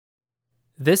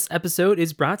This episode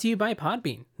is brought to you by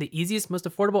Podbean, the easiest, most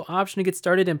affordable option to get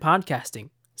started in podcasting.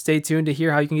 Stay tuned to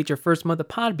hear how you can get your first month of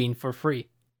Podbean for free.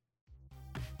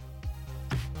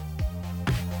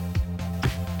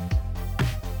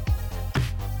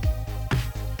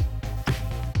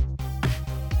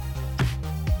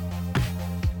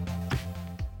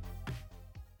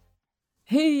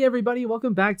 Hey everybody,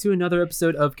 welcome back to another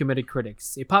episode of Committed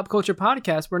Critics, a pop culture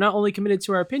podcast where we're not only committed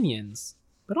to our opinions,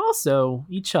 but also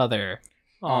each other.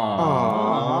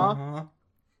 Aww.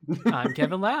 I'm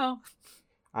Kevin Lau.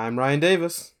 I'm Ryan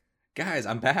Davis. Guys,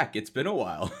 I'm back. It's been a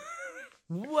while.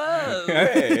 Whoa!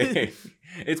 Hey,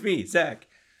 it's me, Zach.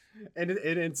 And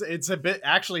it's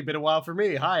actually been a while for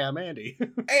me. Hi, I'm Andy.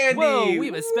 Andy! Whoa, we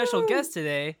have a special guest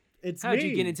today. It's How'd me.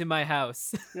 you get into my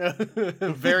house?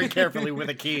 Very carefully with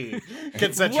a key.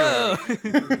 Whoa!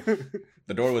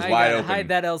 The door was I wide gotta open. hide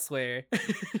that elsewhere.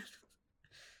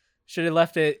 Should have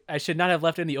left it. I should not have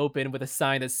left it in the open with a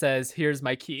sign that says, "Here's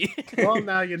my key." Well,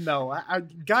 now you know.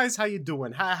 Guys, how you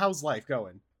doing? How's life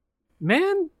going?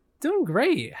 Man, doing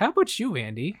great. How about you,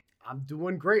 Andy? I'm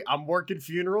doing great. I'm working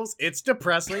funerals. It's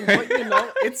depressing, but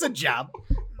it's a job.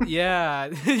 Yeah,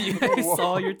 I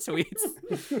saw your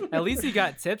tweets. At least you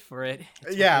got tipped for it.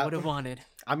 It's what I would have wanted.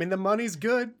 I mean, the money's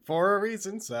good for a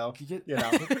reason, so it's Can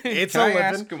a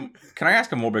I living. can I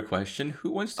ask a morbid question?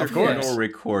 Who wants their Of course. funeral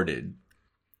recorded?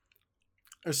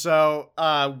 So,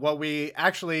 what we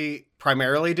actually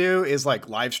primarily do is like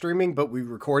live streaming, but we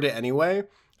record it anyway.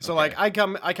 So, Okay. like,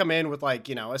 I come in with like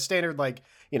a standard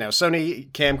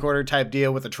Sony camcorder type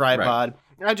deal with a tripod.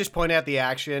 And I just point at the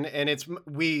action, and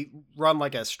we run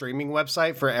like a streaming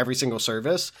website for every single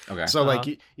service. Okay. So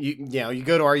like you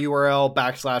go to our URL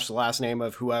 / the last name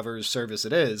of whoever's service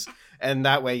it is, and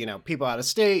that way people out of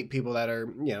state, people that are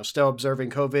still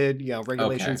observing COVID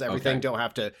regulations, everything don't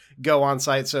have to go on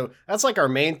site. So that's like our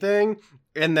main thing,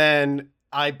 and then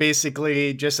I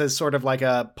basically just as sort of like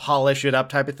a polish it up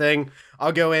type of thing.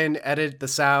 I'll go in, edit the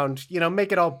sound,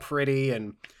 make it all pretty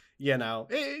and.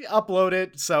 Upload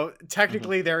it. So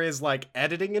technically there is like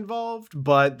editing involved,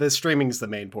 but the streaming's the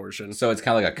main portion. So it's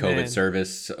kind of like a COVID Man.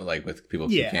 service, like with people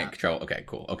who can't control. Okay,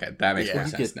 cool. Okay, that makes more You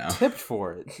sense get now. tipped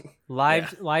for it.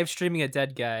 Live streaming a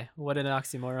dead guy. What an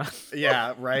oxymoron.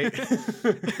 Yeah, right.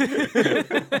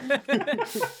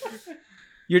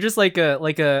 You're just like a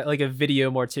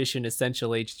video mortician,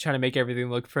 essentially, just trying to make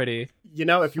everything look pretty.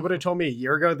 If you would have told me a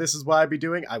year ago this is what I'd be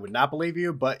doing, I would not believe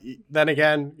you. But then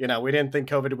again, we didn't think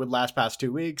COVID would last past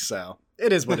 2 weeks, so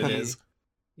it is what it is.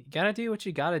 You gotta do what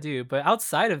you gotta do. But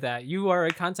outside of that, you are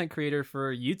a content creator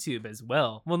for YouTube as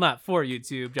well. Well, not for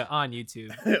YouTube, but on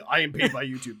YouTube. I am paid by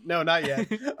YouTube. No, not yet.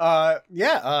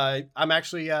 I'm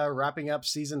actually wrapping up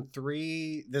season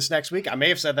 3 this next week. I may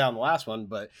have said that on the last one,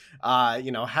 but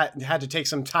had to take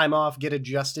some time off, get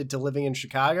adjusted to living in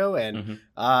Chicago, and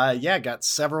got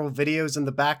several videos in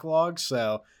the backlog.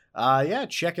 So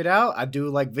check it out. I do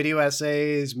like video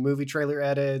essays, movie trailer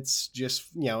edits, just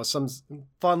some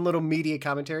fun little media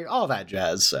commentary, all that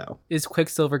jazz. So Is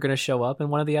Quicksilver gonna show up in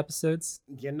one of the episodes?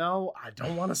 I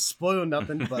don't want to spoil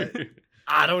nothing, but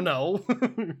I don't know.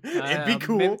 It'd be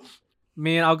cool.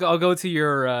 Man, I'll go to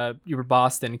your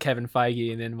boss then, Kevin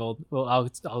Feige, and then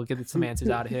I'll get some answers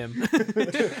out of him.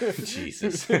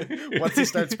 Jesus. Once he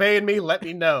starts paying me, let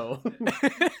me know.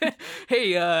 Hey,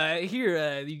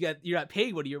 you're not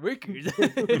paying one of your workers.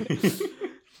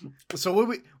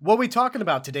 So what we talking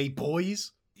about today,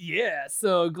 boys? Yeah,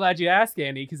 so glad you asked,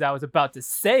 Andy, because I was about to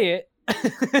say it.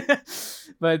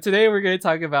 But today we're going to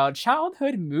talk about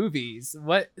childhood movies.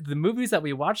 What the movies that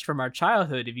we watched from our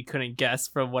childhood, if you couldn't guess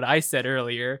from what I said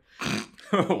earlier.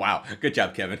 Wow, good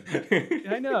job, Kevin.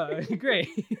 I know, great.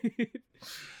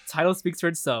 Title speaks for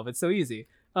itself. It's so easy.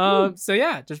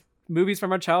 Just movies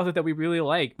from our childhood that we really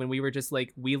liked when we were just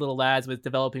like wee little lads with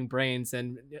developing brains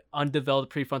and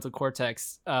undeveloped prefrontal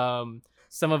cortex.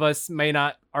 Some of us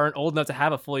aren't old enough to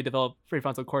have a fully developed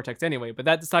prefrontal cortex anyway, but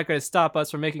that's not going to stop us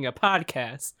from making a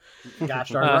podcast.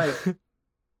 Gosh darn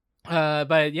right.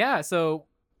 But yeah, so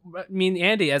I mean,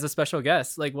 Andy, as a special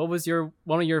guest, like, what was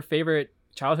one of your favorite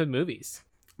childhood movies?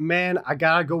 Man, I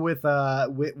gotta go with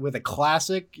a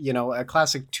classic, a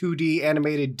classic 2D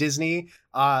animated Disney,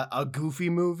 a Goofy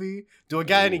movie. Do I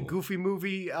got any Goofy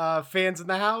movie fans in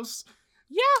the house?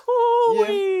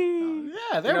 Yahoo!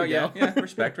 Yeah, there we go. Yeah,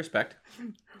 respect.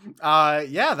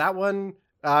 That one,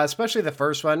 especially the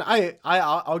first one.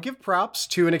 I'll give props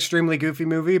to an extremely goofy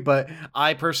movie, but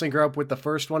I personally grew up with the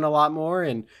first one a lot more,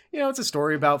 and it's a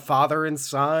story about father and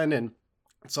son, and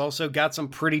it's also got some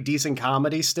pretty decent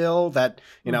comedy still that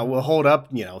will hold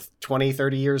up 20,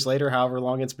 30 years later, however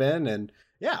long it's been, and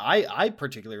I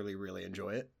particularly really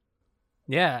enjoy it.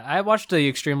 Yeah, I watched the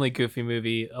Extremely Goofy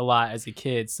movie a lot as a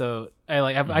kid, so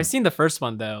I've seen the first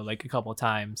one though like a couple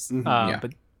times.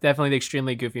 But definitely the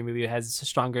Extremely Goofy movie has a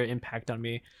stronger impact on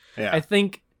me. Yeah. I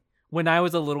think when I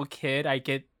was a little kid, I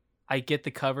get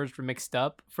the covers mixed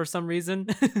up for some reason.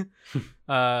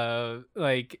 Oh,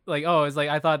 it's like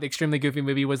I thought the Extremely Goofy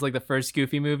movie was like the first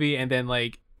Goofy movie, and then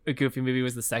like a Goofy movie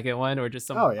was the second one, or just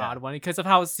some odd one because of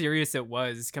how serious it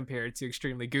was compared to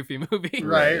Extremely Goofy movie.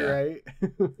 Right.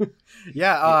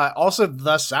 Also,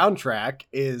 the soundtrack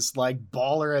is like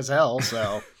baller as hell.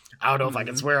 So I don't know if I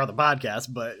can swear on the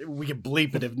podcast, but we can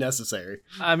bleep it if necessary.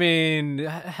 I mean,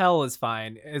 hell is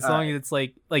fine as long as it's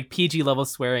like PG level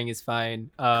swearing is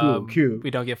fine. Cool. We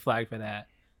don't get flagged for that.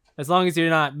 As long as you're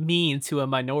not mean to a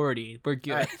minority, we're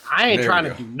good. I ain't trying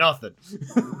to do nothing.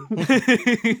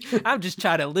 I'm just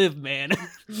trying to live, man.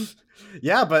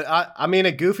 Yeah, but I mean,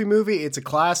 a Goofy movie, it's a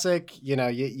classic. You know,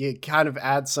 you kind of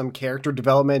add some character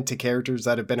development to characters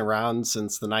that have been around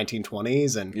since the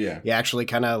 1920s, and you actually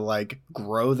kind of like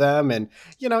grow them. And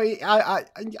you know,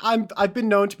 I've been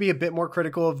known to be a bit more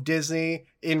critical of Disney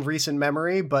in recent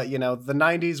memory, but you know, the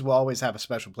 90s will always have a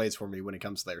special place for me when it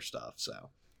comes to their stuff. So.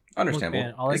 Understandable. Look,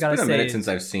 man, all I it's gotta been a say minute is since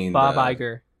I've seen Bob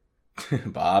Iger.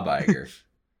 Bob Iger.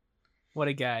 What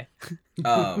a guy.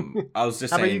 I was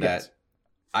just saying that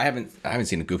I haven't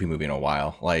seen a Goofy movie in a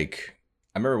while. Like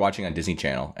I remember watching on Disney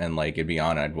Channel, and like it'd be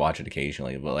on, and I'd watch it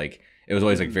occasionally, but like it was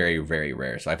always like very, very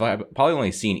rare. So I've probably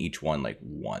only seen each one like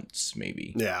once,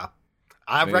 maybe. Yeah,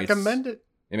 I recommend it.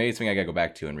 Maybe it's something I gotta go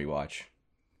back to and rewatch.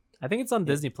 I think it's on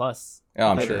Disney Plus. Oh,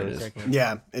 I'm sure it is.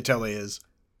 Yeah, it totally is.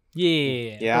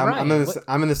 Yeah.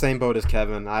 I'm in the same boat as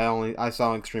Kevin. I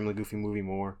saw an Extremely Goofy movie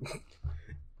more.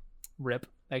 Rip.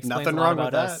 Nothing wrong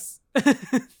with us.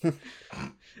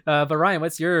 But Ryan,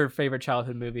 what's your favorite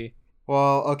childhood movie?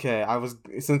 Well, okay,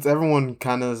 since everyone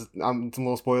kind of, it's a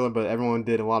little spoiler, but everyone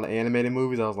did a lot of animated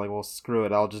movies. I was like, well, screw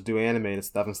it, I'll just do animated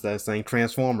stuff instead of saying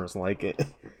Transformers, like it,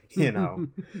 you know.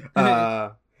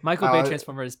 Michael Bay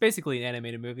Transformers is basically an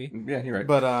animated movie. Yeah, you're right.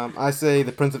 But I say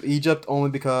The Prince of Egypt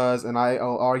only because, and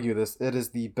I'll argue this, it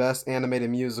is the best animated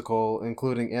musical,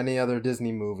 including any other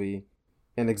Disney movie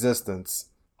in existence.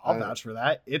 I'll vouch for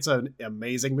that. It's an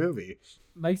amazing movie.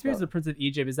 My experience with Prince of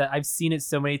Egypt is that I've seen it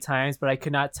so many times, but I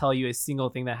could not tell you a single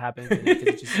thing that happens in it.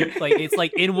 It's just it's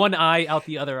like in one eye, out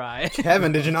the other eye.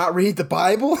 Kevin, did you not read the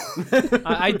Bible?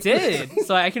 I did,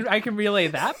 so I can relay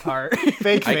that part.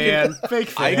 Fake fan.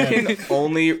 I can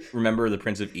only remember the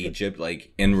Prince of Egypt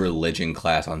like in religion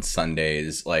class on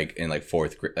Sundays, like in like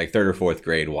third or fourth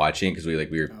grade, watching because we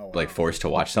were like forced to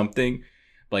watch something.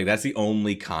 But, like that's the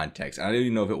only context. I don't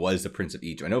even know if it was the Prince of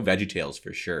Egypt. I know VeggieTales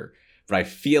for sure. But I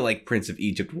feel like Prince of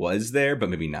Egypt was there, but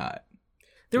maybe not.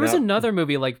 There was another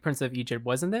movie like Prince of Egypt,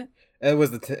 wasn't it? It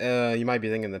was you might be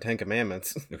thinking the Ten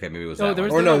Commandments. Okay, maybe it was that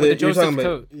one. Or no, the Joseph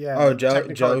Coat. Yeah. Oh,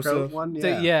 Joseph. One?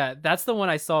 Yeah, that's the one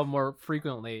I saw more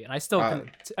frequently, and I still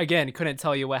couldn't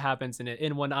tell you what happens in it.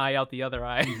 In one eye, out the other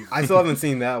eye. I still haven't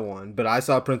seen that one, but I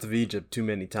saw Prince of Egypt too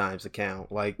many times to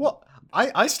count. Like, well,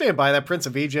 I stand by that. Prince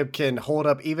of Egypt can hold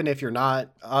up even if you're not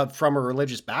from a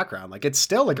religious background. Like, it's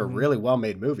still like a really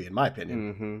well-made movie, in my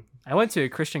opinion. Mm-hmm. I went to a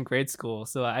Christian grade school,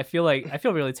 so I feel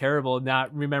really terrible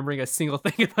not remembering a single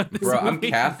thing about this movie. I'm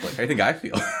Catholic. I think I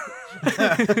feel.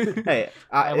 Hey,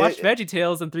 I watched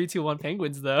VeggieTales and 3-2-1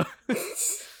 Penguins though.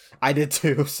 I did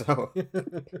too. So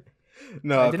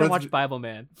no, I didn't watch Bible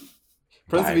Man.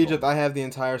 Prince of Egypt, I have the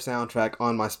entire soundtrack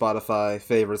on my Spotify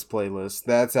favorites playlist.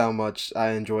 That's how much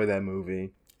I enjoy that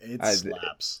movie. It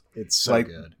slaps. It's so like,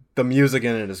 good. The music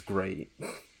in it is great.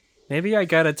 Maybe I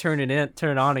gotta turn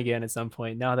it on again at some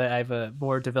point now that I have a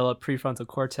more developed prefrontal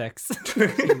cortex.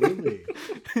 Absolutely.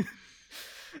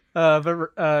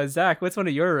 But Zach, what's one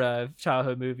of your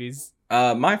childhood movies?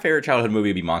 My favorite childhood movie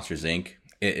would be Monsters, Inc.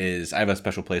 It is. I have a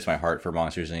special place in my heart for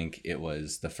Monsters, Inc. It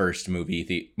was the first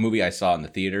movie I saw in the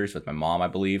theaters with my mom, I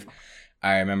believe.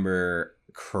 I remember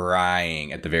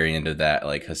crying at the very end of that,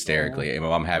 like hysterically, and my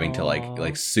mom having to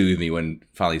like soothe me when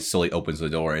finally Sully opens the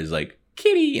door and is like,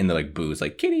 "Kitty," and the like boos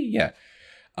like "Kitty," yeah.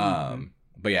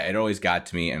 But yeah, it always got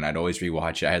to me, and I'd always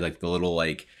rewatch it. I had like the little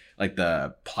like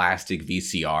the plastic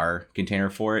VCR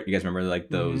container for it. You guys remember like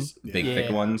those big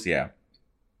thick ones? Yeah.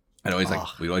 I'd always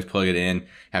we'd always plug it in,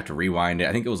 have to rewind it.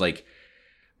 I think it was like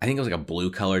a blue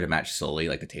color to match Sully,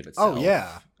 like the tape itself. Oh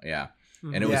yeah. Yeah.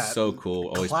 And it was so cool.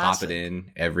 Always pop it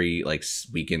in every like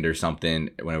weekend or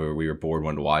something. Whenever we were bored,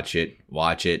 wanted to watch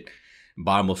it.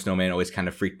 Abominable Snowman always kind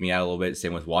of freaked me out a little bit.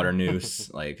 Same with Water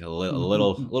Noose, like a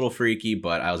little freaky,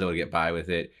 but I was able to get by with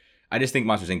it. I just think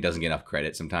Monsters Inc. doesn't get enough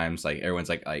credit sometimes. Like everyone's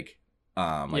like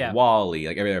WALL-E,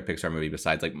 like every other Pixar movie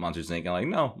besides like Monsters Inc. I'm like,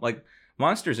 no, like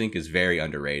Monsters Inc. is very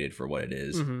underrated for what it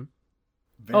is. Mm-hmm.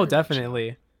 Oh,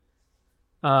 definitely.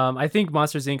 I think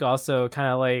Monsters Inc. also kind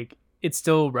of like it's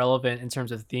still relevant in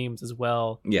terms of themes as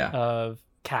well. Yeah. Of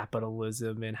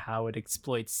capitalism and how it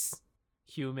exploits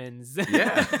humans.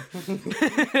 Yeah.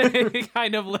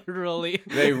 Kind of literally.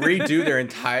 They redo their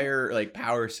entire like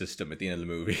power system at the end of the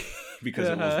movie because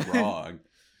it was wrong.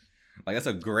 Like that's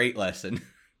a great lesson.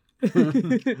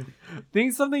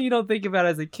 Think something you don't think about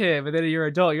as a kid, but then you're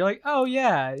an adult, you're like, oh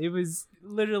yeah, it was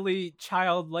literally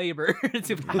child labor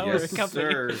to power a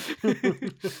company.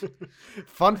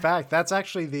 Fun fact, that's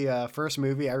actually the first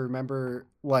movie I remember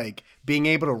like being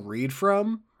able to read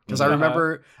from. Because I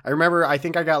remember, I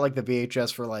think I got like the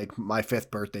VHS for like my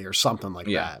 5th birthday or something like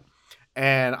that.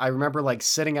 And I remember like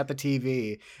sitting at the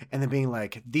TV and then being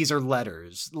like, these are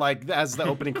letters, like as the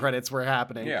opening credits were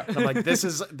happening. Yeah. And I'm like, this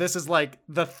is like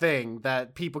the thing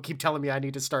that people keep telling me I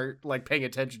need to start like paying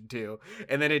attention to.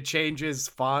 And then it changes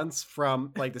fonts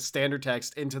from like the standard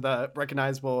text into the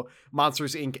recognizable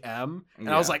Monsters Inc. M. And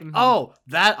I was like, oh,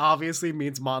 that obviously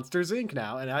means Monsters Inc.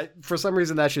 now. And for some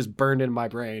reason that's just burned in my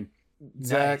brain.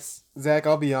 Zach,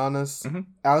 I'll be honest.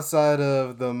 Outside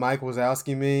of the Mike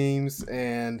Wazowski memes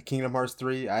and Kingdom Hearts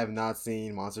 3, I have not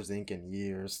seen Monsters Inc. in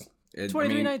years.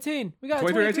 2319. We got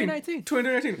 2319.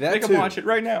 2019. They can watch it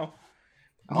right now.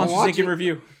 Monsters Inc. in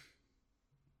review.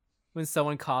 When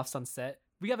someone coughs on set,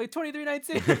 we got like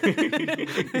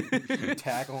 2319.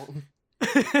 Tackle.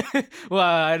 Well,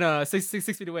 I know. 6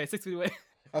 feet away. 6 feet away.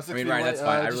 Oh, 6 I mean, feet Ryan, away. that's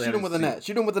fine. I really shoot him with a net.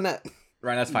 Shoot him with a net.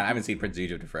 Ryan, that's fine. I haven't seen Prince of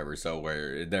Egypt in forever, so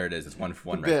there it is. It's 1-1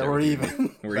 right Yeah, there. we're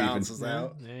even. We're Balances even.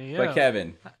 out. But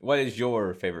Kevin, what is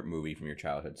your favorite movie from your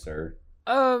childhood, sir?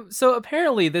 So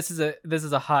apparently this is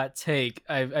a hot take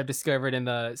I've discovered in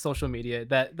the social media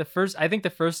that the first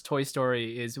Toy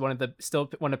Story is one of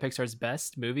Pixar's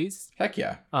best movies. Heck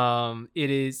yeah. It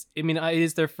is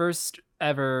their first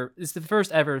ever. It's the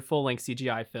first ever full length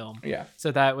CGI film. Yeah.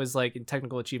 So that was like a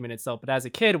technical achievement itself. But as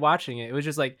a kid watching it, it was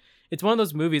just like it's one of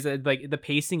those movies that like the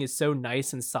pacing is so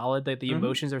nice and solid that the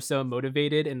emotions are so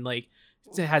motivated and like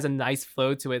it has a nice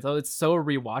flow to it. So it's so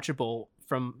rewatchable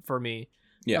for me.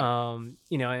 Yeah. And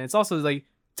it's also like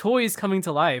toys coming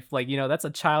to life. Like, that's a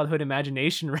childhood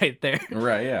imagination right there.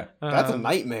 Right, yeah. That's a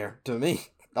nightmare to me.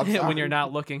 When you're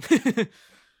not looking.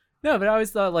 No, but I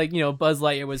always thought like, Buzz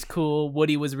Lightyear was cool.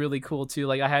 Woody was really cool too.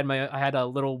 Like I had a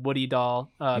little Woody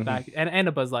doll back and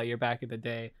a Buzz Lightyear back in the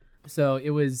day. So it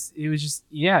was just,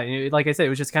 like I said, it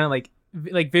was just kind of like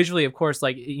visually, of course,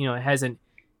 like, it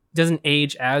doesn't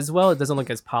age as well. It doesn't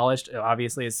look as polished.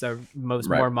 Obviously, it's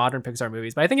more modern Pixar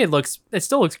movies, but I think it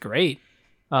still looks great,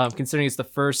 considering it's the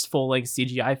first full length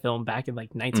CGI film back in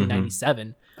like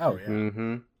 1997. Oh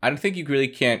yeah. I don't think you really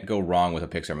can't go wrong with a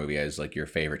Pixar movie as like your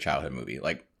favorite childhood movie.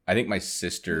 Like I think my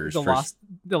sister's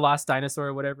the Lost Dinosaur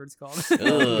or whatever it's called.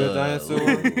 Good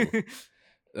Dinosaur.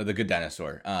 The Good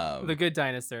Dinosaur. The Good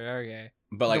Dinosaur. Okay.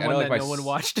 But like the I know one like that no one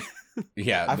watched.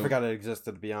 Yeah, I forgot it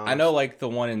existed, to be honest. I know like the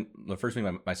first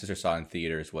movie my sister saw in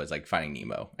theaters was like Finding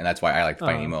Nemo, and that's why I liked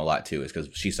Finding Nemo a lot too, is because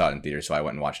she saw it in theaters, so I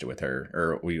went and watched it with her.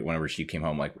 Or whenever she came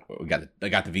home, like I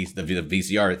got the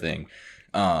VCR thing.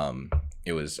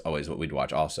 It was always what we'd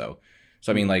watch also.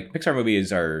 So I mean, like Pixar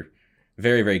movies are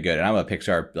very, very good, and I'm a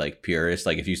Pixar like purist.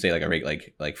 Like if you say like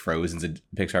a like Frozen's a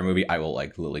Pixar movie, I will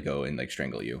like literally go and like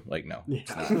strangle you. Like no,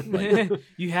 it's not. Like,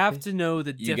 you have to know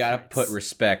the difference. You gotta put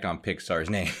respect on Pixar's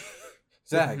name.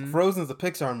 Zach, Frozen's a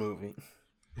Pixar movie.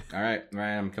 All right,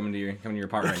 Ryan, I'm coming to your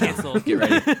apartment right now. Canceled. Get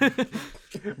ready.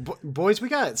 Boys, we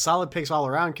got solid picks all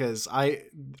around because I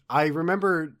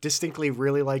remember distinctly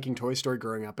really liking Toy Story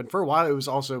growing up, and for a while it was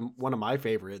also one of my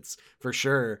favorites for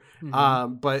sure.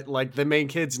 But like the main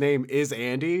kid's name is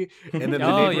Andy, and then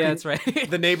that's right.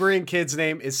 The neighboring kid's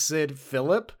name is Sid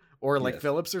Phillip. Or like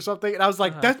Phillips or something. And I was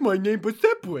like, that's my name, but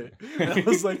separate. And I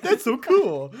was like, that's so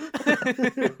cool.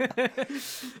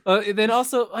 Then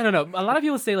also, I don't know. A lot of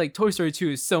people say like Toy Story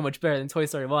 2 is so much better than Toy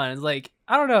Story 1. It's like,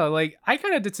 I don't know. Like, I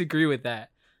kind of disagree with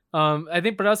that. I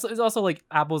think, but also, it's also like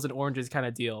apples and oranges kind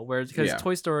of deal. Whereas because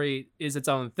Toy Story is its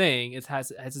own thing, it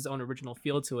has its own original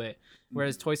feel to it.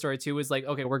 Whereas Toy Story 2 is like,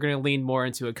 okay, we're going to lean more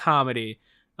into a comedy.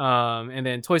 And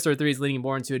then Toy Story 3 is leaning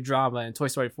more into a drama, and Toy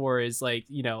Story 4 is like,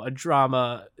 a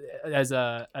drama as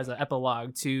an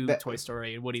epilogue to Toy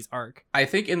Story and Woody's arc. I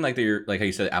think in like how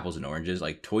you said apples and oranges,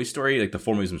 like Toy Story, like the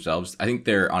four movies themselves, I think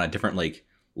they're on a different like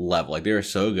level. Like they are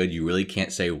so good, you really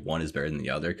can't say one is better than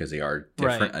the other because they are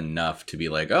different enough to be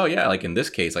like, oh yeah, like in this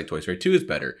case, like Toy Story 2 is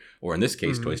better, or in this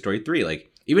case, Toy Story 3,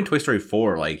 like even Toy Story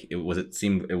 4, like was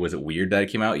it weird that it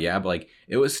came out? Yeah, but like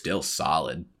it was still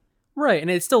solid. Right,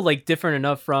 and it's still like different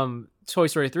enough from Toy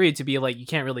Story 3 to be like you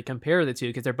can't really compare the two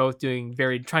because they're both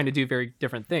trying to do very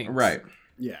different things. Right.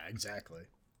 Yeah, exactly.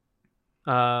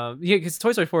 Yeah, because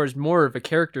Toy Story 4 is more of a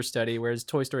character study, whereas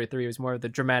Toy Story 3 was more of the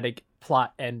dramatic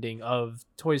plot ending of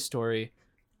Toy Story.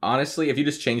 Honestly, if you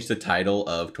just changed the title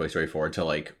of Toy Story 4 to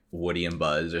like Woody and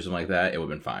Buzz or something like that, it would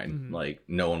have been fine. Mhm. Like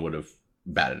no one would have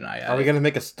batted an eye at Are we it. gonna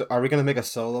make a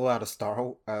solo out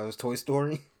of Toy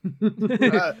Story? A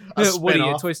Woody, a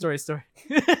spin-off. Toy Story story.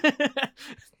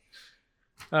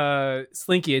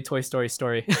 Slinky, a Toy Story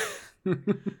story.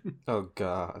 Oh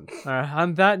God.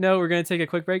 On that note, we're going to take a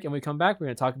quick break, and when we come back, we're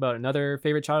going to talk about another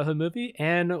favorite childhood movie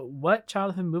and what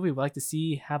childhood movie we'd like to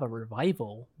see have a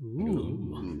revival.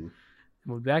 Ooh.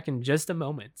 We'll be back in just a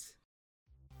moment.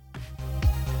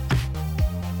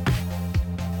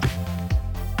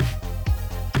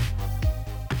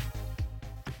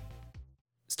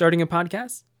 Starting a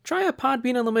podcast? Try a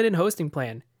Podbean Unlimited hosting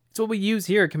plan. It's what we use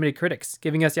here at Committed Critics,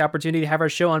 giving us the opportunity to have our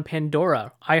show on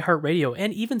Pandora, iHeartRadio,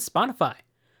 and even Spotify.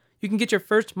 You can get your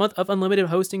first month of unlimited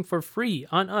hosting for free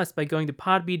on us by going to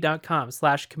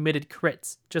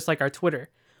podbean.com/committedcrits, just like our Twitter,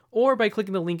 or by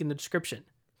clicking the link in the description.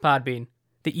 Podbean,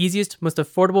 the easiest, most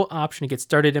affordable option to get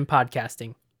started in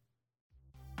podcasting.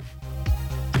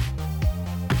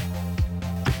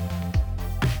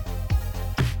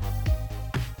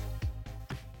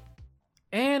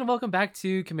 And welcome back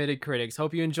to Committed Critics.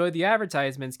 Hope you enjoyed the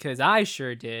advertisements, because I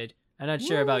sure did. I'm not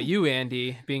sure about you,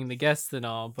 Andy, being the guest and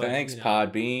all, but Thanks, you know.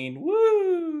 Podbean.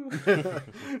 Woo!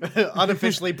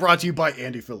 Unofficially brought to you by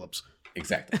Andy Phillips.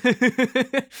 Exactly.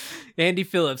 Andy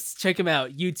Phillips, check him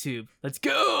out, YouTube. Let's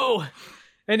go.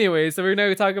 Anyway, so we're going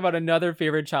to talk about another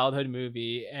favorite childhood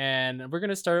movie, and we're going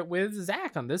to start with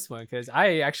Zach on this one, because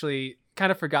I actually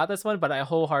kind of forgot this one, but I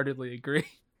wholeheartedly agree.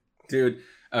 Dude.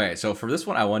 Okay, so for this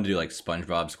one, I wanted to do like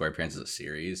SpongeBob SquarePants as a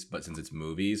series, but since it's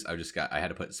movies, I had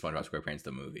to put SpongeBob SquarePants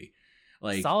the movie.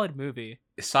 Like Solid movie.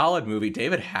 Solid movie.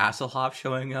 David Hasselhoff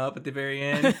showing up at the very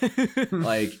end.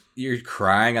 Like you're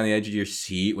crying on the edge of your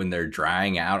seat when they're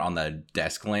drying out on the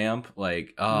desk lamp.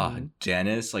 Like,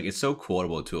 Dennis. Like it's so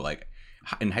quotable too. Like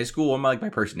in high school, one of my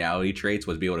personality traits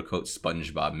was be able to quote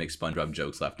SpongeBob, make SpongeBob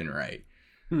jokes left and right.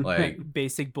 Like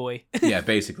Basic boy. yeah,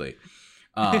 basically.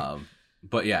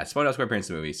 But yeah, SpongeBob SquarePants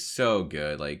the movie, so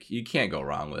good. Like you can't go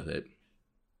wrong with it.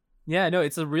 Yeah, no,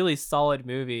 it's a really solid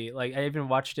movie. Like I even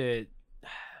watched it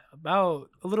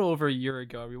about a little over a year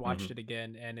ago. We watched it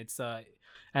again, and it's and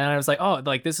I was like, oh,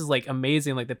 like this is like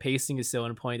amazing. Like the pacing is so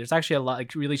on point. There's actually a lot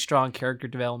like really strong character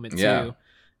development too. Yeah.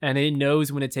 And it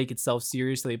knows when to take itself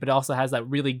seriously, but it also has that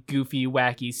really goofy,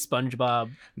 wacky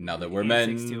SpongeBob Now that we're men,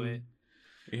 antics to it.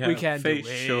 we can't do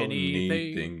facial anything.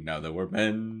 anything. Now that we're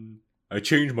men, I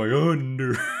changed my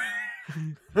under.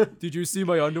 Did you see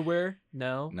my underwear?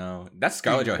 No. No, that's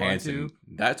Scarlett Do you want Johansson. to?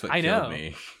 That's what I killed know.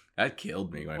 me. That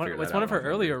killed me when I figured that out. It's one of her when I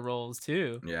was earlier younger. roles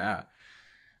too. Yeah.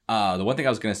 The one thing I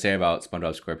was gonna say about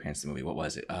SpongeBob SquarePants the movie, what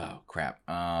was it? Oh crap.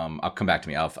 I'll come back to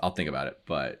me. I'll think about it.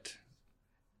 But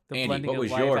The Andy, blending what of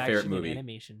was live your action favorite and movie?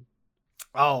 Animation.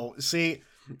 Oh, see,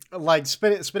 like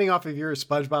spinning off of your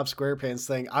SpongeBob SquarePants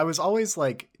thing, I was always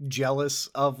like jealous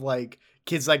of like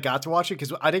kids that got to watch it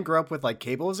because I didn't grow up with like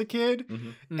cable as a kid,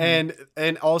 Mhm.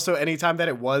 and also anytime that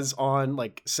it was on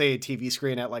like say a TV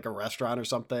screen at like a restaurant or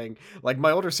something, like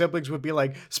my older siblings would be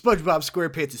like, SpongeBob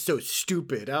SquarePants is so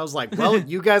stupid. I was like, well,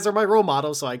 you guys are my role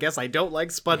model, so I guess I don't like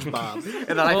SpongeBob. And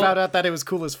then I Well- found out that it was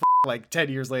cool as like 10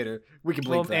 years later. We can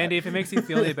Well, believe that. Andy, if it makes you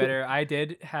feel any better, I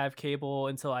did have cable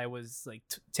until I was like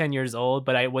 10 years old,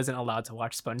 but I wasn't allowed to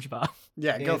watch SpongeBob.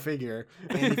 Yeah, go And- figure.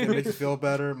 And if it makes you feel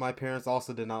better, my parents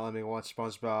also did not let me watch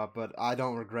SpongeBob, but I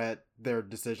don't regret their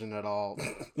decision at all.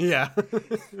 Yeah.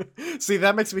 See,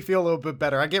 that makes me feel a little bit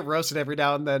better. I get roasted every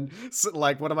now and then.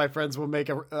 Like one of my friends will make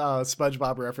a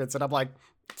SpongeBob reference, and I'm like,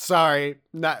 sorry,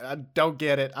 I don't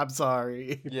get it. I'm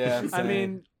sorry. Yeah, I same.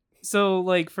 mean, so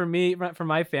like for me, for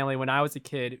my family, when I was a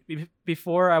kid,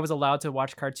 before I was allowed to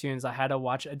watch cartoons, I had to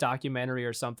watch a documentary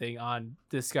or something on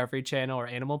Discovery Channel or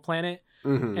Animal Planet.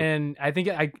 Mhm. And I think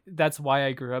that's why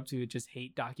I grew up to just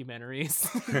hate documentaries.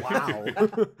 Wow.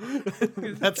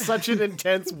 That's such an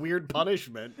intense, weird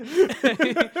punishment.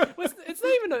 It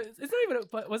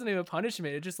wasn't even a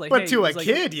punishment. It's just like, But hey, to it a was like-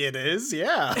 kid, it is,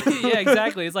 yeah. Yeah,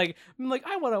 exactly. It's like I'm like,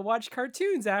 I want to watch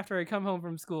cartoons after I come home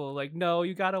from school. Like, no,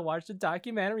 you gotta watch the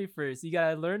documentary first. You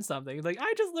gotta learn something. Like,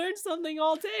 I just learned something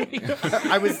all day.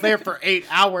 I was there for 8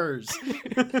 hours.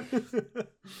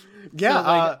 Yeah, So,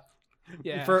 like,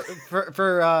 yeah.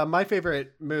 for my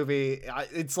favorite movie,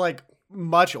 it's like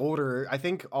much older. I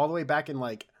think all the way back in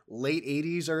like late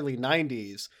 80s, early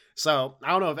 90s. So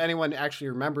I don't know if anyone actually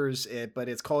remembers it, but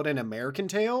it's called An American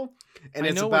Tale. And I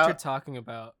it's know about, what you're talking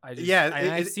about.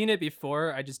 I've seen it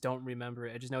before. I just don't remember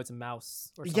it. I just know it's a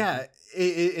mouse or something. Yeah,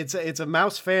 it's a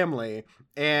mouse family,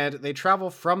 and they travel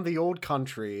from the old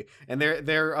country, and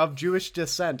they're of Jewish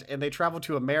descent, and they travel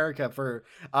to America for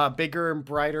bigger and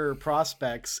brighter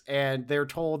prospects. And they're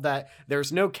told that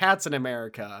there's no cats in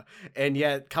America, and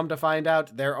yet come to find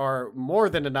out there are more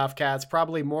than enough cats,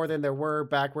 probably more than there were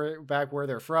back where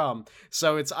they're from.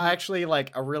 So it's actually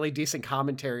like a really decent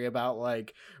commentary about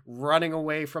like running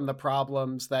away from the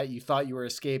problems that you thought you were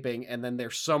escaping, and then they're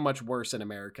so much worse in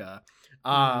America.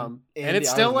 And Andy,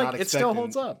 it's still like it still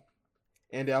holds up.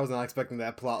 Andy, I was not expecting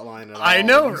that plot line at all. I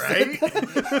know, You said right?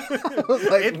 that. I was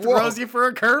like, It whoa. throws you for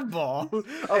a curveball. I was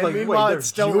And like, meanwhile, wait, it's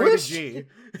still they're rated Jewish? G.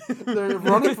 They're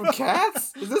running from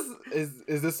cats?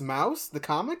 Is this Mouse the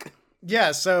comic?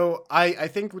 Yeah, so I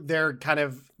think their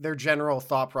general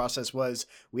thought process was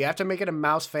we have to make it a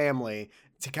mouse family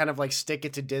to kind of like stick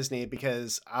it to Disney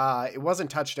because it wasn't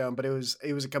Touchstone, but it was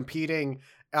a competing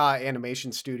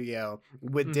animation studio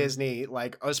with Disney,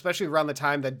 like especially around the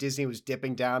time that Disney was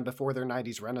dipping down before their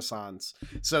 90s renaissance.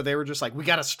 So they were just like, we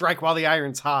got to strike while the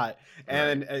iron's hot.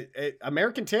 And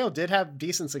American Tail did have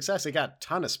decent success. It got a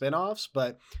ton of spinoffs,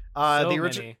 but the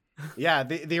original. Yeah,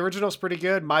 the original's pretty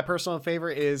good. My personal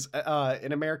favorite is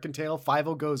An American Tail,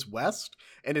 Fievel Goes West,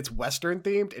 and it's Western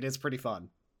themed, and it's pretty fun.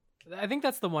 I think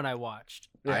that's the one I watched.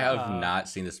 I have not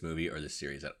seen this movie or this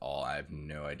series at all. I have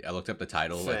no idea. I looked up the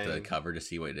title, like the Same. cover, to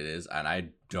see what it is, and I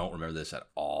don't remember this at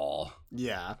all.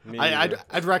 Yeah, Me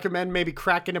I'd recommend maybe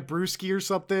cracking a brewski or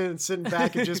something and sitting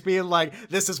back and just being like,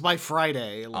 "This is my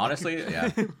Friday." Like, Honestly, yeah.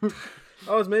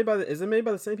 Oh, is it made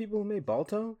by the same people who made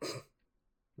Balto?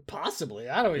 possibly.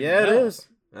 I don't even Yeah, know. it is.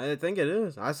 I think it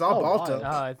is. I saw Oh, Balto.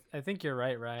 wow. I think you're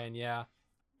right, Ryan. Yeah,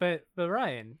 but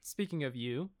Ryan, speaking of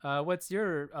you, what's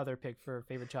your other pick for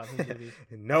favorite childhood movie?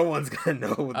 No one's gonna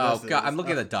know what Oh this god, is. I'm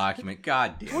looking at the document.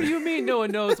 God damn. What do you mean no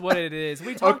one knows what it is?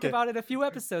 We talked Okay. about it a few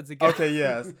episodes ago. Okay,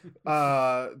 yes.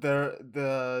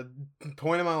 The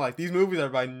point of my life. These movies are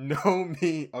by no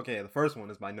means. Okay, the first one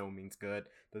is by no means good.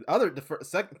 The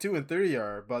second, 2 and 3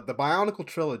 are, but the Bionicle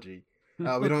trilogy. We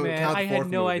don't Man, count the I fourth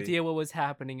had no movie. idea what was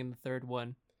happening in the third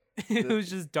one. It was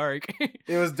just dark.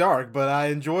 It was dark, but I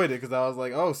enjoyed it because I was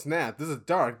like, "Oh snap, this is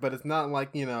dark," but it's not like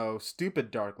stupid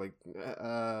dark. Like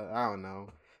I don't know.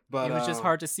 But It was just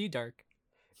hard to see dark.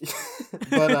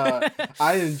 but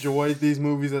I enjoyed these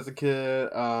movies as a kid.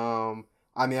 I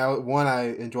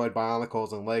enjoyed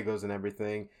Bionicles and Legos and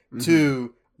everything. Mm-hmm.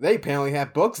 2, they apparently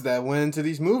had books that went into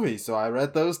these movies, so I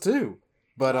read those too.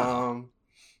 But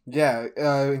yeah.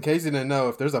 In case you didn't know,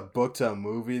 if there's a book to a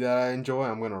movie that I enjoy,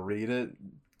 I'm gonna read it.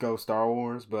 Go Star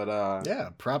Wars. But Yeah,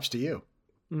 props to you.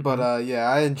 But yeah,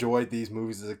 I enjoyed these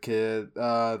movies as a kid.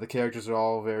 The characters are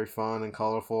all very fun and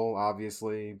colorful,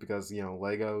 obviously, because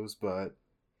Legos. But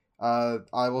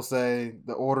I will say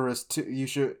the order is 2. You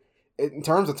should, in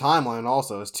terms of timeline,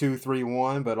 also it's 2, 3,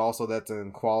 1, but also that's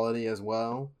in quality as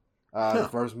well. The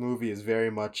first movie is very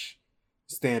much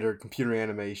standard computer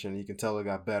animation. You can tell it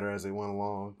got better as it went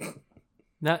along.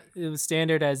 It was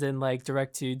standard as in like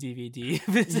direct to DVD.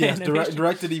 Yes,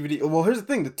 direct to DVD. Well, here's the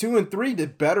thing: the 2 and 3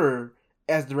 did better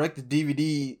as direct to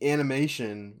DVD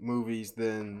animation movies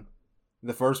than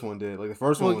the first one did. Like the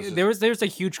first one was just... there's a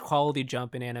huge quality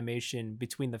jump in animation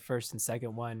between the first and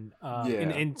second one.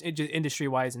 In industry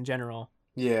wise in general.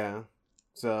 Yeah.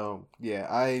 So yeah,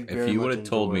 I. If you would have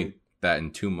told me that in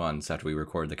 2 months after we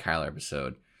recorded the Kyler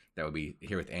episode, that would be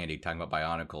here with Andy talking about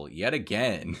Bionicle yet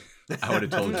again, I would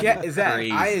have told you. Yeah, is that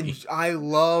crazy. I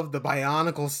love the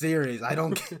Bionicle series. I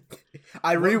don't.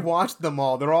 I rewatched them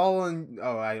all. They're all on.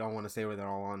 Oh, I don't want to say where they're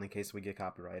all on in case we get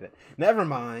copyrighted. Never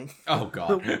mind. Oh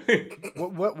god.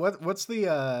 What's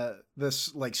the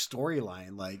this like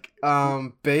storyline like?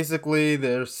 Basically,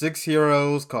 there's 6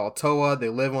 heroes called Toa. They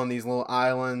live on these little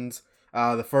islands.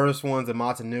 The first one's in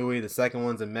Motunui. The second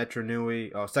one's in Metro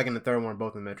Nui. Oh, second and third one are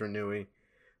both in Metro Nui.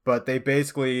 But they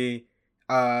basically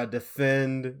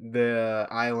defend the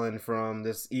island from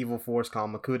this evil force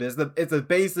called Makuta. It's a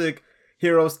basic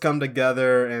heroes come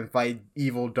together and fight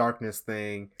evil darkness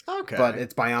thing. Okay. But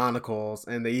it's Bionicles,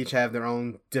 and they each have their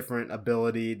own different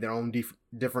ability, their own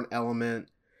different element.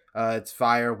 It's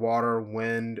fire, water,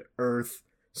 wind, earth,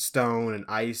 stone, and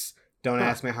ice. Don't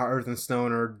ask me how earth and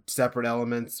stone are separate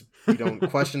elements. You don't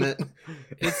question it.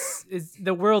 It's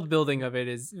the world building of it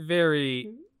is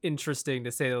very interesting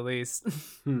to say the least.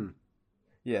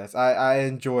 Yes, I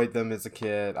enjoyed them as a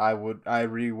kid. I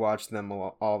rewatched them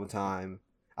all the time.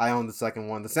 I owned the second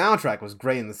one. The soundtrack was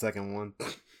great in the second one.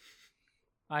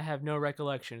 I have no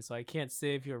recollection, so I can't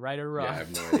say if you're right or wrong. Yeah, I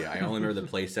have no idea. I only remember the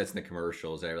play sets and the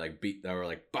commercials that were like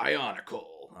Bionicle.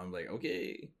 I'm like,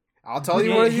 okay. I'll tell you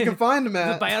where you can find them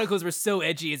at. The Bionicles were so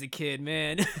edgy as a kid,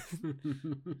 man.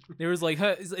 There was like,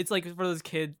 it's like for those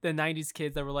kids, the '90s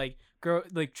kids that were like,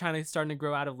 starting to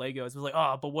grow out of Legos. It was like,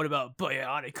 oh, but what about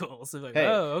Bionicles? So like, Hey,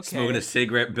 oh, okay. Smoking a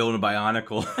cigarette, building a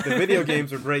Bionicle. The video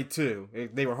games were great too.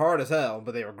 They were hard as hell,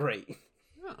 but they were great.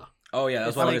 Oh yeah,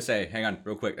 that's what I wanted to say. Hang on,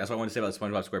 real quick. That's what I wanted to say about the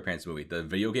SpongeBob SquarePants movie. The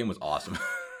video game was awesome.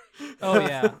 Oh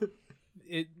yeah.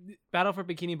 Battle for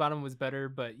Bikini Bottom was better,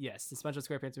 but yes, the SpongeBob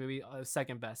SquarePants movie,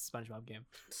 second best SpongeBob game.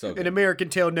 So An American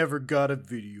Tail never got a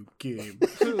video game.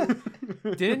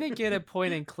 Didn't it get a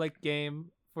point and click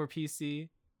game for PC?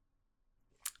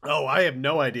 Oh, I have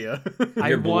no idea.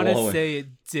 I want to say it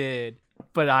did,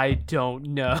 but I don't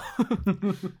know.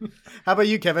 How about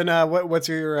you, Kevin? What's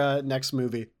your next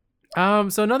movie? So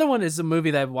another one is a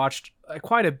movie that I've watched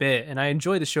quite a bit, and I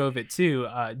enjoy the show of it too.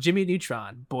 Jimmy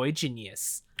Neutron, Boy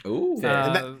Genius. ooh.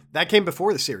 And that came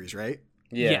before the series, right?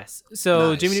 Yeah. Yes.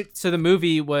 So Nice. So the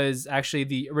movie was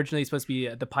actually originally supposed to be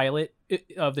the pilot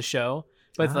of the show,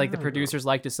 but like the producers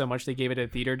liked it so much they gave it a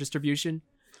theater distribution.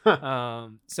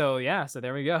 So yeah, so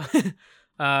there we go.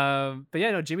 But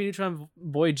yeah, no, Jimmy Neutron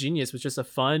Boy Genius was just a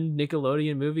fun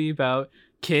Nickelodeon movie about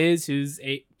kids whose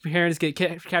parents get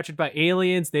captured by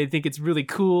aliens. They think it's really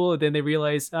cool, and then they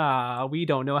realize, we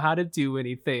don't know how to do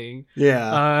anything.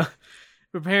 Yeah.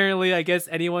 Apparently, I guess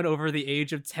anyone over the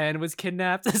age of 10 was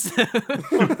kidnapped.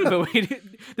 But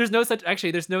there's no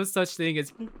such thing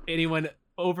as anyone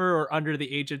over or under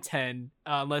the age of 10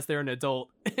 unless they're an adult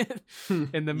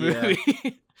in the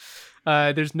movie.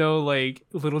 There's no like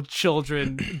little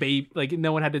children, like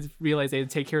no one had to realize they had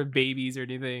to take care of babies or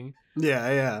anything.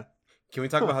 Yeah. Can we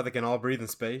talk about how they can all breathe in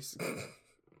space?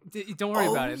 Don't worry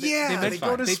about it. They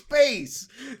go to space.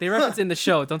 They reference it in the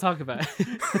show. Don't talk about it.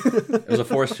 It was a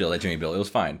force field that Jimmy built. It was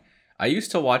fine. I used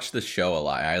to watch the show a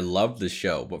lot. I loved the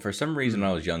show, but for some reason when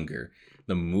I was younger,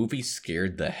 the movie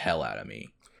scared the hell out of me.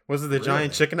 Was it the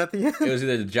giant chicken at the end? It was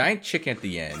either the giant chicken at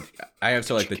the end. I have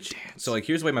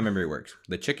here's the way my memory works.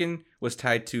 The chicken was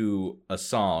tied to a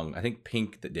song. I think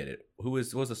Pink that did it. What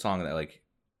was the song that like?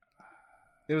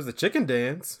 It was the chicken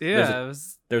dance. Yeah,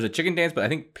 There was a chicken dance, but I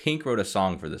think Pink wrote a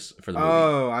song for the movie.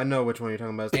 Oh, I know which one you're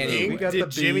talking about. Anyway. We got Did the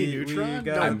Jimmy beat, Neutron? we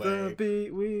got No the way.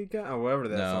 beat, we got whatever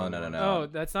that song. No. Oh,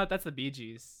 that's the Bee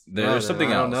Gees. There's something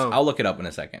I don't else. know. I'll look it up in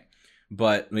a second.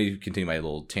 But let me continue my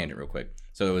little tangent real quick.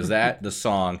 So it was that, the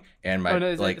song, and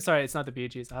my sorry, it's not the Bee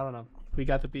Gees. I don't know. We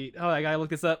got the beat. Oh, I gotta look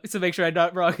this up to make sure I'm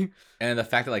not wrong. and the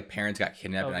fact that like parents got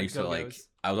kidnapped, and the I used to Go-Go's.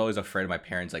 I was always afraid of my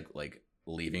parents like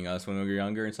leaving us when we were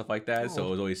younger and stuff like that. So it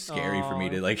was always scary for me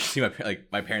to like see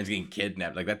my parents getting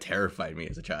kidnapped. Like that terrified me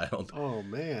as a child. Oh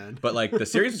man. But like the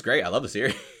series was great. I love the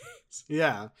series.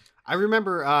 Yeah. I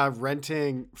remember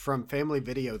renting from Family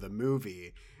Video the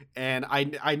movie, and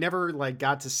I never like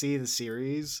got to see the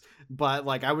series, but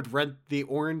like I would rent the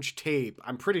orange tape.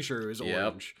 I'm pretty sure it was Yep.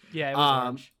 orange. Yeah, it was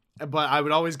orange. But I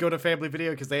would always go to Family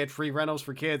Video because they had free rentals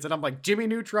for kids, and I'm like, Jimmy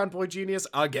Neutron Boy Genius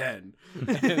again.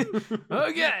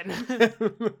 Again.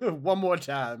 One more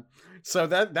time. So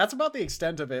that's about the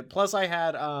extent of it. Plus I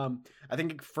had I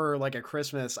think for like a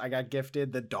Christmas I got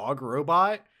gifted the dog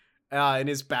robot. And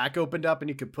his back opened up and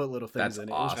you could put little things That's in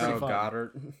it. awesome. It was Oh, pretty fun.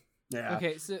 Goddard. Yeah.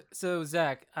 Okay, so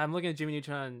Zach, I'm looking at Jimmy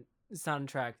Neutron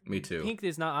soundtrack. Me too. Pink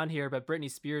is not on here, but Britney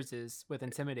Spears is with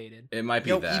Intimidated. It might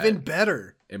be Yo, that. even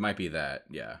better. It might be that.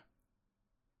 Yeah.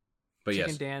 But Chicken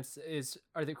yes, Dance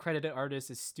are the credited artist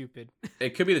is stupid. it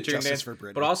could be the chicken Justice dance. for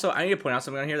Britney. But also, I need to point out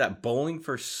something on here that Bowling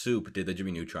for Soup did the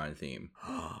Jimmy Neutron theme.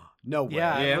 No way.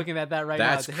 Yeah, Yeah. I'm looking at that right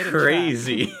That's now. It's a hidden track.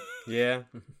 crazy. Yeah.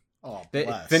 Oh,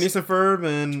 bless. Phineas and Ferb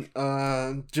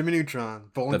and Jimmy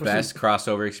Neutron. Bowling The for best Soup.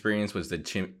 crossover experience was the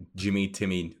Jimmy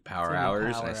Timmy Power Timmy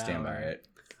Hours. Power I stand by Hour. it.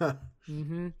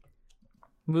 Mm-hmm.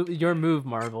 Your move,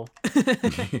 Marvel.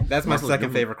 That's my Marvel's second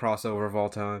good. favorite crossover of all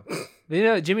time. You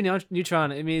know, Jimmy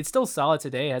Neutron. I mean, it's still solid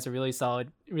today. It has a really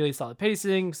solid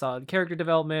pacing, solid character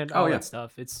development, all yeah. that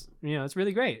stuff. It's it's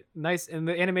really great, nice, and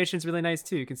the animation's really nice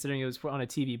too, considering it was on a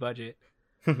TV budget.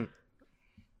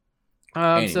 So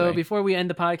Anyway. before we end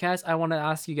the podcast, I want to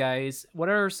ask you guys, what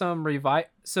are some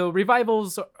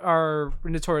revivals are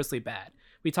notoriously bad.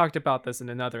 We talked about this in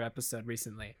another episode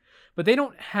recently, but they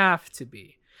don't have to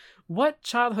be. What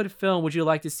childhood film would you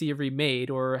like to see remade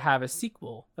or have a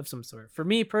sequel of some sort? For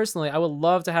me personally, I would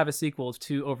love to have a sequel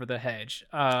to Over the Hedge.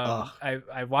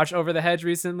 I watched Over the Hedge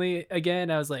recently again.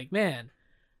 I was like, man,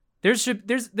 there's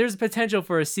potential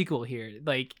for a sequel here.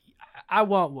 Like, I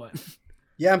want one.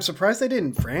 Yeah, I'm surprised they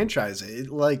didn't franchise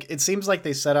it. Like, it seems like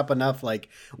they set up enough like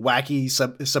wacky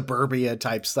suburbia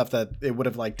type stuff that it would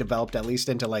have like developed at least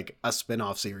into like a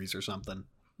spin-off series or something.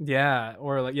 Yeah,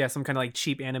 or like some kind of like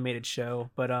cheap animated show.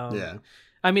 But Yeah.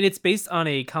 I mean, it's based on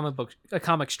a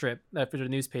comic strip for the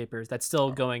newspapers that's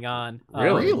still going on.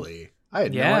 Really? I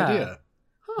had no idea.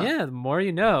 Huh. Yeah, the more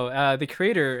you know. The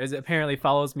creator apparently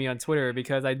follows me on Twitter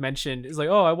because I mentioned, it's like,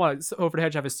 oh, I want Over the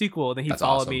Hedge to have a sequel. And then he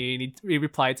followed me and he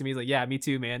replied to me. He's like, yeah, me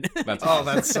too, man. That's Oh,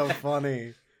 that's so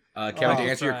funny. Kevin, to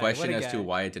answer your question as to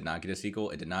why it did not get a sequel,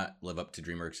 it did not live up to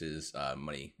DreamWorks'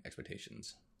 money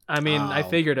expectations. I mean, I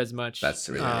figured as much. That's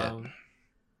really it.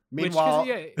 Meanwhile,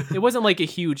 it wasn't like a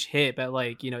huge hit, but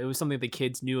like, it was something the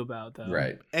kids knew about, though.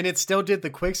 Right. and it still did the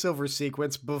Quicksilver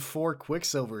sequence before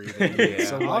Quicksilver even. Yeah.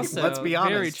 So like, Also, let's be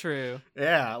honest. very true.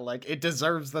 Yeah, like it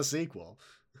deserves the sequel.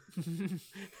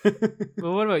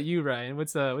 Well, what about you, Ryan?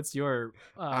 What's your?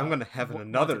 I'm gonna have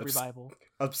another revival.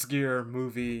 obscure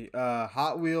movie.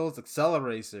 Hot Wheels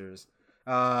Acceleracers.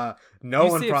 You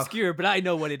One say obscure, but I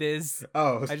know what it is.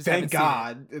 Oh, I just thank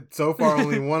haven't seen God! So far,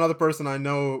 only one other person I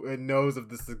know knows of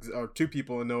this, or two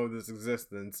people who know of this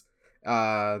existence.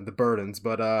 The Burdens,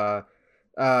 but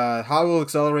Hot Wheels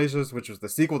Accelerators, which was the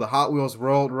sequel to Hot Wheels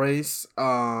World Race.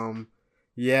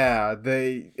 Yeah,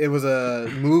 it was a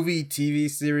movie TV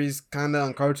series kind of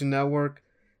on Cartoon Network.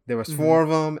 There was 4 of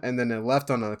them, and then it left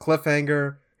on a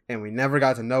cliffhanger, and we never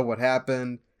got to know what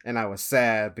happened. And I was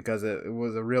sad because it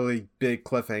was a really big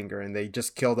cliffhanger, and they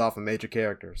just killed off a major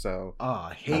character. So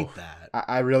I hate that.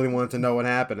 I really wanted to know what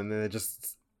happened, and then it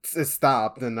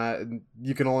stopped. And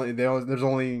there's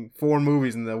only 4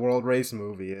 movies in the World Race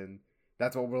movie, and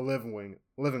that's what we're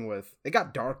living with. It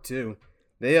got dark too.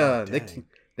 They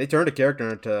turned a character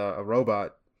into a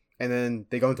robot, and then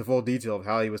they go into full detail of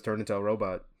how he was turned into a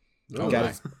robot.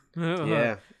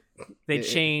 Yeah. They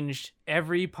changed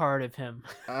every part of him.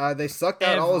 They sucked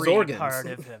out all his organs. Part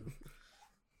of him.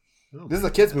 This is a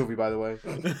kids movie, by the way.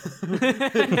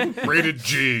 Rated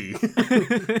G.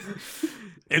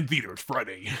 In theaters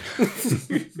Friday.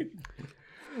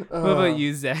 What about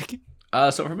you, Zach?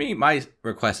 So for me, my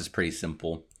request is pretty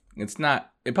simple. It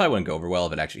probably wouldn't go over well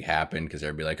if it actually happened because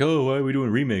everybody like, oh, why are we doing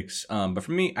remakes? But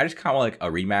for me, I just kind of want like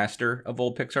a remaster of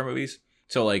old Pixar movies.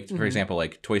 So like, for example,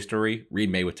 like Toy Story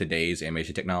remade with today's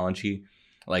animation technology.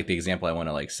 Like the example I want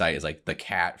to like cite is like the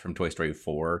cat from Toy Story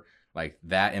 4, like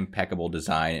that impeccable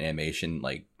design and animation,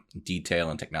 like detail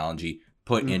and technology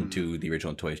put into the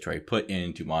original Toy Story, put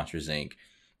into Monsters Inc.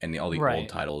 and all the old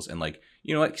titles. And like,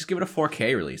 you know what, just give it a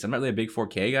 4K release. I'm not really a big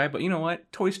 4K guy, but you know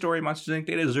what? Toy Story, Monsters Inc.,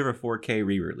 they deserve a 4K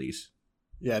re-release.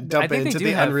 Yeah, dump it into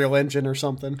the Unreal Engine or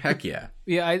something. Heck yeah.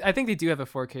 Yeah, I think they do have a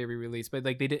 4K re-release, but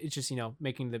like it's just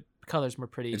making the colors more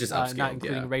pretty. It's just upscaled, not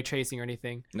including ray tracing or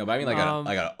anything. No, but I mean like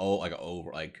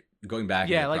going back.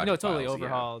 Yeah, like no, totally files,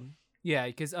 overhauled. Yeah,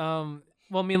 because well,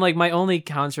 I mean, like my only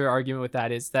counter argument with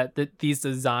that is that these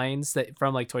designs that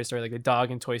from like Toy Story, like the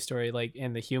dog in Toy Story, like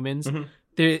and the humans,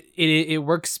 it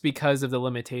works because of the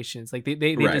limitations. Like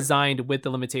they designed with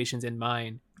the limitations in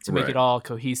mind to make it all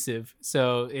cohesive.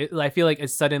 So I feel like a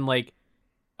sudden like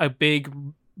a big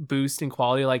boost in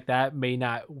quality like that may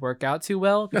not work out too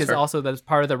well because also that's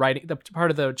part of the writing, part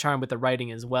of the charm with the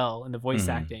writing as well and the voice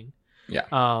acting. Yeah.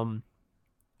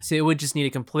 So it would just need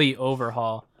a complete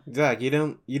overhaul. Zach, you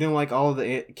don't like all of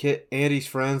Andy's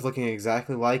friends looking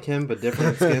exactly like him but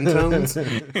different skin tones?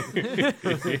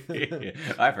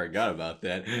 I forgot about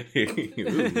that.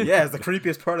 Yeah, it's the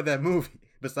creepiest part of that movie.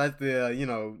 Besides the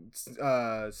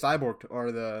cyborg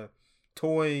or the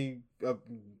toy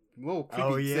little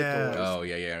creepy toys. Oh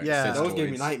yeah. Yeah, those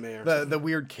gave me nightmares. The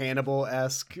weird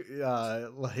cannibal-esque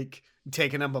like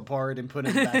taking them apart and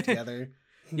putting them back together.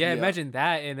 Yeah, imagine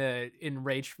that in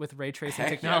ray tracing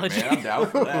technology. Yeah, man, I'm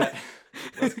down for that.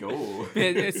 Let's go.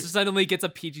 It suddenly gets a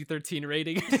PG-13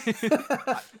 rating.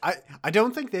 I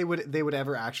don't think they would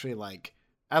ever actually like,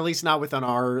 at least not within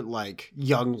our like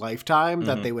young lifetime,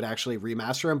 that they would actually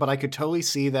remaster them. But I could totally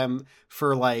see them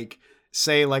for like,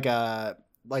 say like a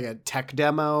tech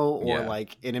demo or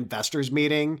like an investors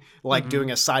meeting, like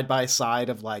doing a side by side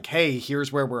of like, hey,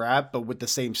 here's where we're at, but with the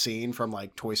same scene from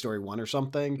like Toy Story 1 or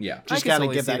something. Yeah, just kind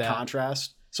of give that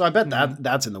contrast. So I bet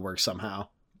that's in the works somehow.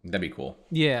 That'd be cool.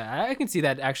 Yeah, I can see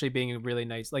that actually being a really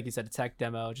nice, like you said, a tech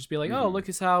demo. Just be like, oh, look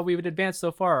at how we've advanced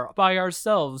so far by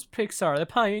ourselves. Pixar, the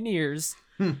pioneers.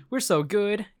 We're so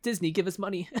good. Disney, give us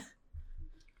money. And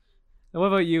what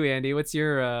about you, Andy? What's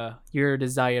your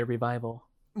desired revival?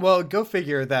 Well, go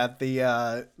figure that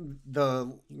the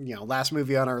last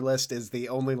movie on our list is the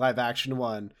only live action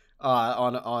one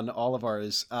on all of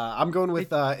ours. I'm going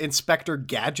with Inspector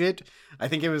Gadget. I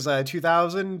think it was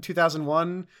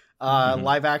 2001.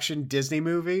 live action Disney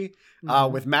movie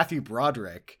with Matthew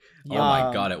Broderick. Oh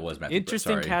my god, it was Matthew.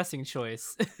 Interesting casting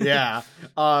choice. Yeah.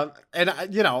 And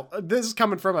this is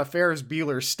coming from a Ferris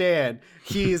Bueller stan.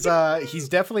 He's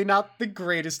definitely not the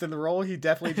greatest in the role. He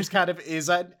definitely just kind of is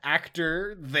an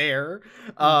actor there.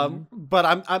 But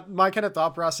I'm my kind of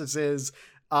thought process is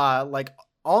like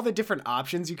all the different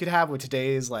options you could have with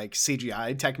today's like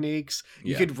CGI techniques,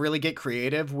 you could really get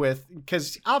creative with,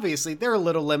 because obviously they're a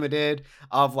little limited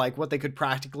of like what they could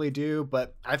practically do.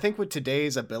 But I think with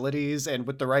today's abilities and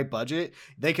with the right budget,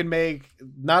 they can make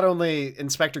not only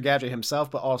Inspector Gadget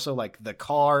himself, but also like the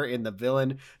car and the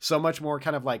villain so much more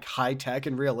kind of like high tech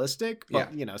and realistic, but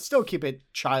still keep it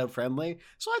child friendly.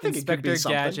 So I think Inspector it could be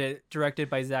something. Gadget, directed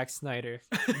by Zack Snyder.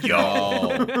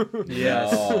 Yo.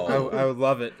 Yes, I would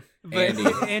love it. But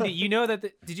Andy, you know that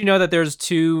did you know that there's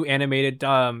 2 animated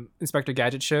Inspector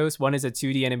Gadget shows? One is a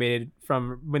 2D animated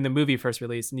from when the movie first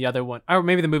released, and the other one, or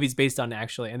maybe the movie's based on it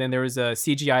actually. And then there was a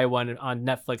CGI one on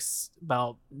Netflix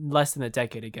about less than a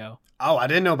decade ago. Oh, I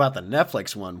didn't know about the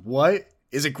Netflix one. What?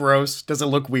 Is it gross? Does it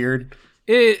look weird?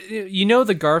 You know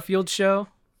the Garfield show?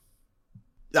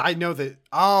 I know that.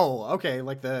 Oh, okay,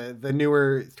 like the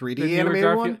newer 3D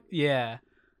animated one? Yeah.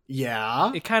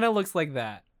 Yeah. It kind of looks like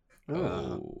that.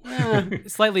 Oh.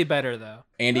 Slightly better though.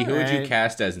 Andy, who would you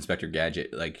cast as Inspector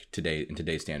Gadget like today in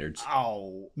today's standards?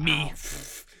 Oh, me.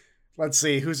 Let's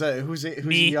see who's a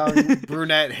young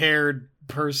brunette haired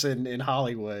person in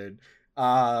Hollywood.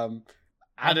 I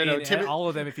don't know. All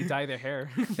of them if you dye their hair.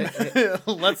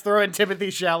 Let's throw in Timothée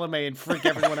Chalamet and freak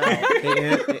everyone out.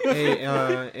 Hey,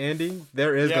 Andy,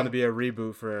 there is going to be a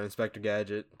reboot for Inspector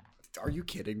Gadget. Are you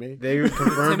kidding me? They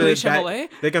confirmed They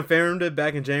confirmed it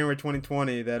back in January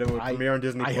 2020 that it would premiere on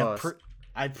Disney Plus.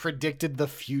 I predicted the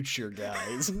future,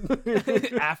 guys.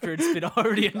 After it's been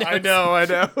already announced. I know.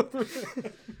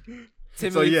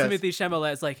 Timothée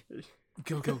Chalamet is like,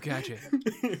 go Gadget.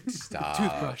 Stop.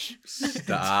 Toothbrush.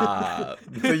 Stop.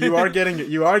 So you are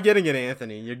getting it,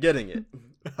 Anthony. You're getting it.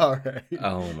 All right.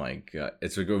 Oh my god,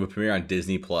 it's going to premiere on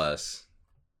Disney Plus.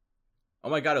 Oh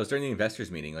my god, it was during the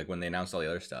investors meeting, like when they announced all the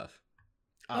other stuff.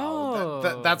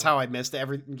 That's how I missed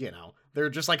everything. They're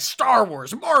just like Star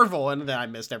Wars, Marvel, and then I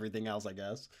missed everything else, I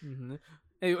guess.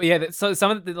 Mm-hmm. Yeah, so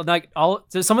some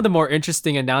of the more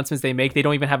interesting announcements they make, they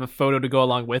don't even have a photo to go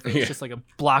along with it. It's just like a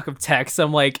block of text.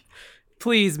 I'm like,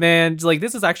 please, man, like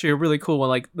this is actually a really cool one.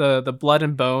 Like the Blood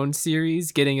and Bone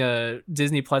series getting a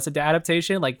Disney Plus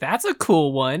adaptation, like that's a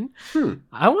cool one.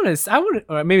 I want to,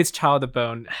 or maybe it's Child of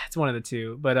Bone. It's one of the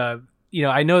two, but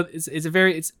I know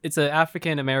it's an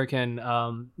African American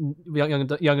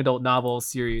young adult novel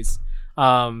series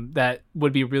that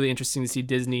would be really interesting to see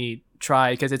Disney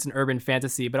try, because it's an urban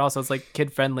fantasy, but also it's like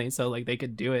kid friendly, so like they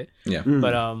could do it. Yeah.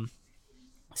 But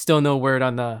still no word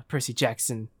on the Percy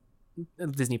Jackson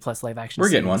Disney Plus live action. We're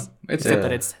getting series, one. Except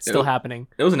that it's still happening.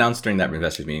 It was announced during that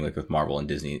investors meeting, like with Marvel and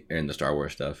Disney and the Star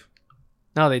Wars stuff.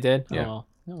 No, they did. Yeah. Oh,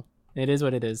 no. It is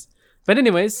what it is. But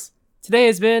anyways, today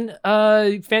has been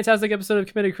a fantastic episode of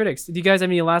Committed Critics. Do you guys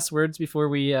have any last words before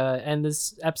we end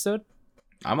this episode?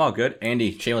 I'm all good.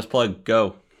 Andy, shameless plug,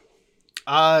 go.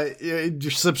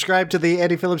 Subscribe to the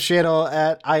Andy Phillips channel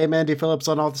at I am Andy Phillips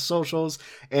on all the socials.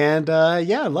 And I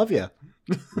love you.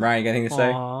 Ryan, you got anything to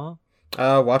say? Aww.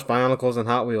 Watch Bionicles and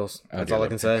Hot Wheels. That's all I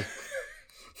can say.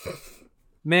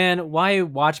 Man, why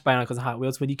watch Bionicles and Hot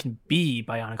Wheels when you can be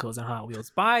Bionicles and Hot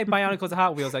Wheels? Buy Bionicles and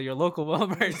Hot Wheels at your local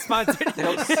Walmart. Sponsored. They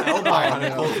don't sell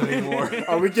Bionicles anymore.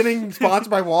 Are we getting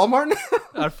sponsored by Walmart now?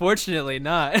 Unfortunately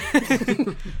not.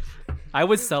 I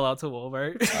would sell out to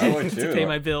Walmart. I would too. To pay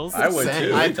my bills. I would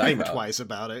too. I'd think twice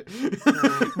about it.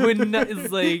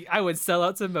 It's like I would sell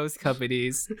out to most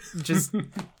companies. Just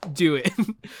do it.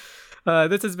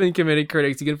 This has been Committed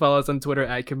Critics. You can follow us on Twitter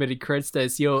at Committed Crits.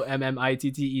 That's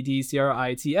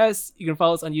COMMITTEDCRITS. You can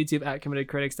follow us on YouTube at Committed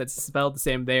Critics. That's spelled the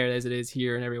same there as it is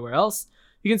here and everywhere else.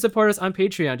 You can support us on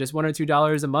Patreon. Just $1 or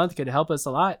 $2 a month could help us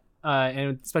a lot.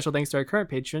 And special thanks to our current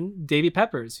patron, Davey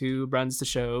Peppers, who runs the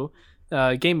show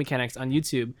Game Mechanics on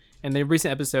YouTube. And the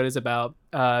recent episode is about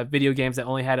video games that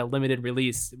only had a limited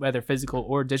release, whether physical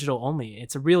or digital only.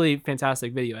 It's a really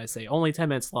fantastic video essay, only 10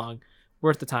 minutes long,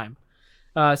 worth the time.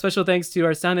 Special thanks to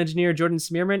our sound engineer, Jordan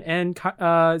Smearman, and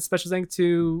special thanks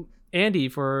to Andy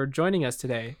for joining us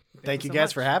today. Thank you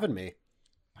guys for having me.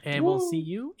 And we'll see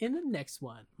you in the next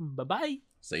one. Bye-bye.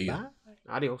 See you.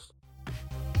 Adios.